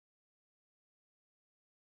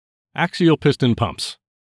Axial piston pumps.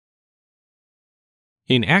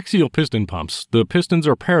 In axial piston pumps, the pistons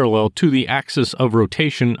are parallel to the axis of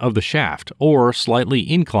rotation of the shaft, or slightly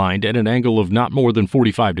inclined at an angle of not more than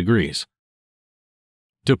 45 degrees.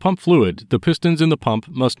 To pump fluid, the pistons in the pump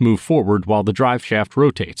must move forward while the drive shaft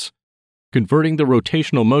rotates. Converting the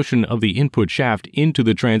rotational motion of the input shaft into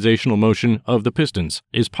the translational motion of the pistons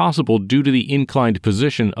is possible due to the inclined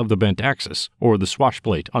position of the bent axis, or the swash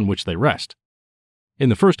plate on which they rest. In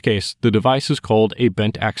the first case, the device is called a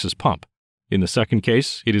bent axis pump. In the second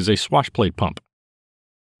case, it is a swash plate pump.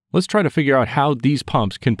 Let's try to figure out how these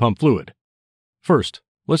pumps can pump fluid. First,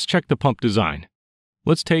 let's check the pump design.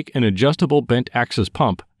 Let's take an adjustable bent axis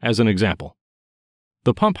pump as an example.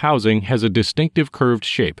 The pump housing has a distinctive curved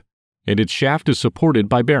shape, and its shaft is supported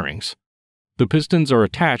by bearings. The pistons are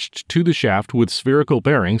attached to the shaft with spherical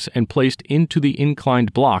bearings and placed into the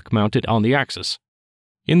inclined block mounted on the axis.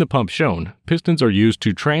 In the pump shown, pistons are used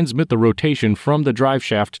to transmit the rotation from the drive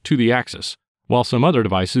shaft to the axis, while some other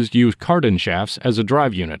devices use cardan shafts as a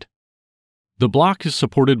drive unit. The block is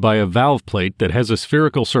supported by a valve plate that has a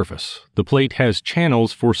spherical surface. The plate has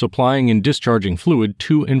channels for supplying and discharging fluid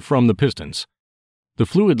to and from the pistons. The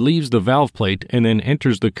fluid leaves the valve plate and then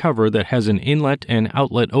enters the cover that has an inlet and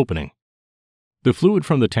outlet opening. The fluid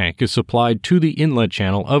from the tank is supplied to the inlet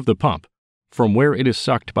channel of the pump, from where it is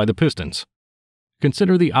sucked by the pistons.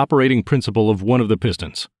 Consider the operating principle of one of the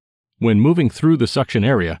pistons. When moving through the suction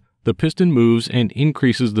area, the piston moves and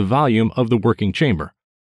increases the volume of the working chamber.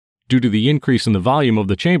 Due to the increase in the volume of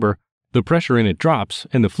the chamber, the pressure in it drops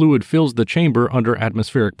and the fluid fills the chamber under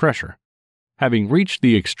atmospheric pressure. Having reached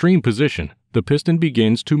the extreme position, the piston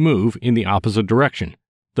begins to move in the opposite direction,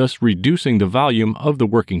 thus reducing the volume of the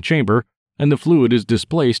working chamber, and the fluid is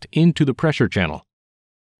displaced into the pressure channel.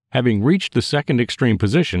 Having reached the second extreme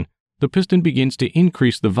position, the piston begins to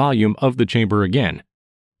increase the volume of the chamber again.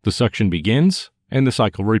 The suction begins, and the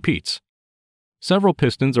cycle repeats. Several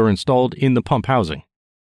pistons are installed in the pump housing.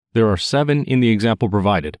 There are 7 in the example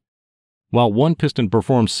provided. While one piston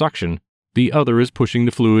performs suction, the other is pushing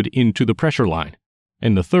the fluid into the pressure line,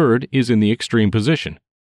 and the third is in the extreme position.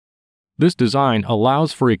 This design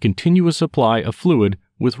allows for a continuous supply of fluid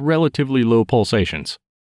with relatively low pulsations.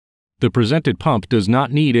 The presented pump does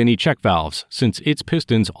not need any check valves since its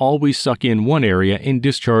pistons always suck in one area and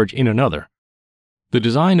discharge in another. The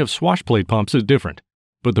design of swash plate pumps is different,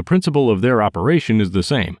 but the principle of their operation is the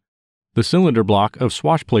same. The cylinder block of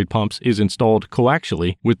swash plate pumps is installed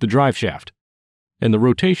coaxially with the drive shaft, and the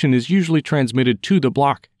rotation is usually transmitted to the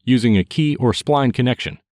block using a key or spline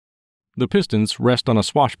connection. The pistons rest on a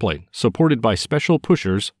swash plate supported by special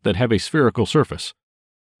pushers that have a spherical surface.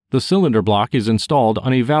 The cylinder block is installed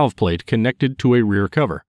on a valve plate connected to a rear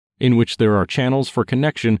cover, in which there are channels for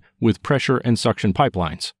connection with pressure and suction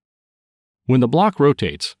pipelines. When the block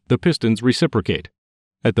rotates, the pistons reciprocate.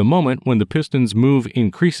 At the moment when the pistons move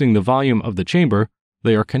increasing the volume of the chamber,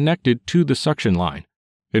 they are connected to the suction line,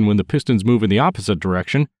 and when the pistons move in the opposite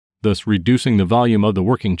direction, thus reducing the volume of the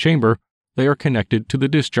working chamber, they are connected to the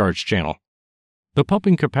discharge channel. The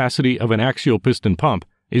pumping capacity of an axial piston pump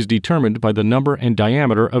is determined by the number and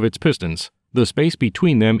diameter of its pistons, the space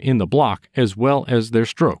between them in the block, as well as their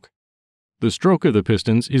stroke. The stroke of the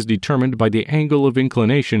pistons is determined by the angle of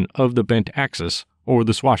inclination of the bent axis, or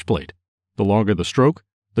the swash plate. The longer the stroke,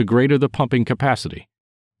 the greater the pumping capacity.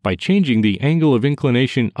 By changing the angle of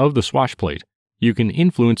inclination of the swash plate, you can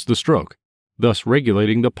influence the stroke, thus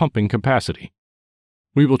regulating the pumping capacity.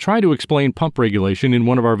 We will try to explain pump regulation in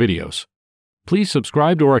one of our videos. Please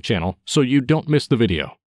subscribe to our channel so you don't miss the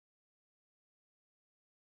video.